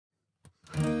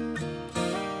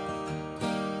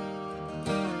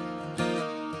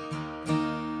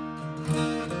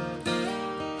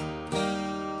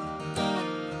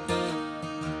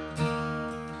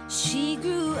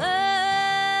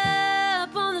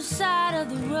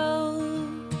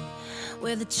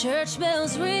where the church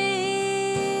bells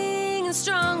ring and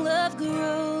strong love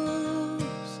grows.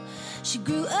 She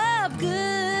grew up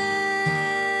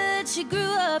good, she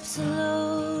grew up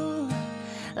slow,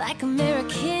 like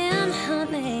American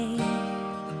honey.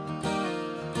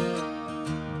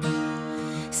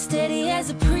 Steady as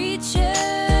a preacher,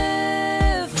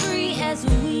 free as a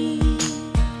weed.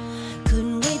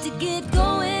 Couldn't wait to get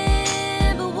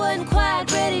going, but wasn't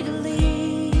quite ready to leave.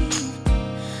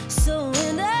 So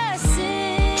innocent,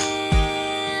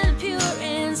 pure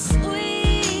and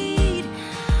sweet,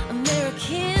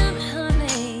 American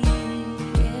honey,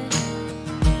 yeah.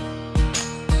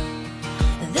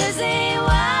 There's a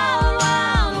wild,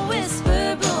 wild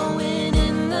whisper blowing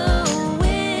in the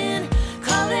wind,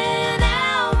 calling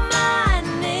out my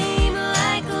name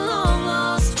like a long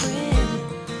lost friend.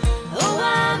 Oh,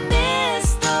 I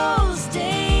miss those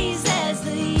days as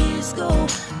the years go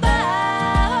by.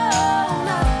 Oh,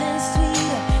 nothing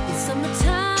sweeter than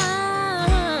summertime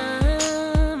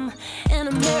and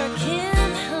American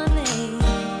honey,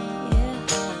 yeah.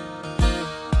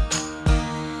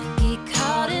 Get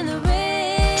caught in the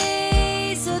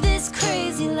race of this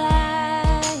crazy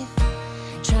life,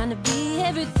 trying to be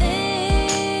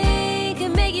everything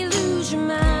can make you lose your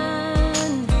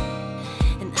mind.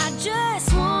 And I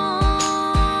just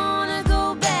wanna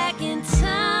go back in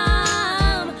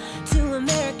time to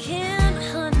American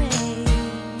honey,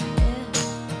 yeah.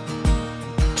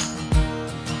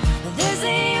 There's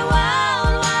a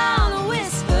wild, wild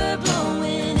whisper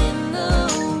blowing in the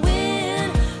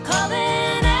wind,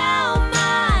 calling out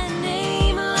my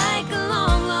name like a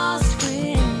long lost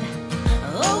friend.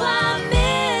 Oh, I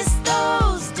miss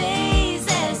those days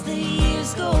as the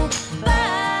years go by.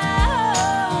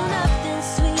 Oh, nothing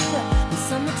sweeter than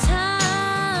summertime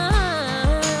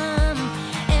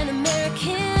and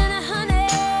American honey.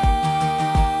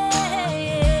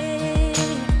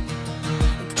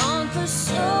 Gone for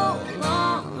so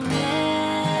long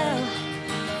now,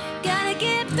 gotta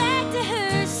get back to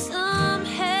her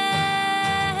somehow.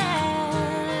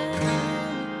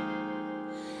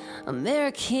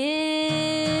 American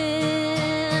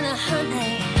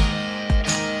honey.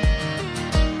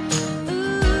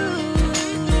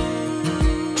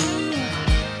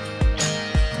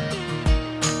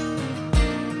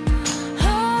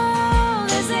 Oh,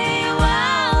 there's a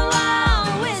wild, wild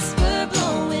whisper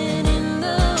blowing in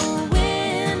the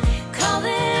wind,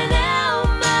 calling out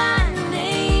my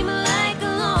name like a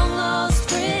long lost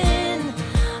friend.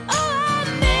 Oh, I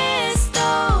miss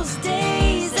those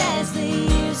days as the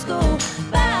years go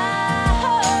by.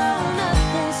 Oh,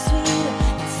 nothing sweeter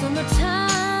than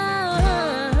summertime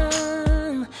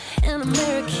and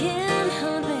American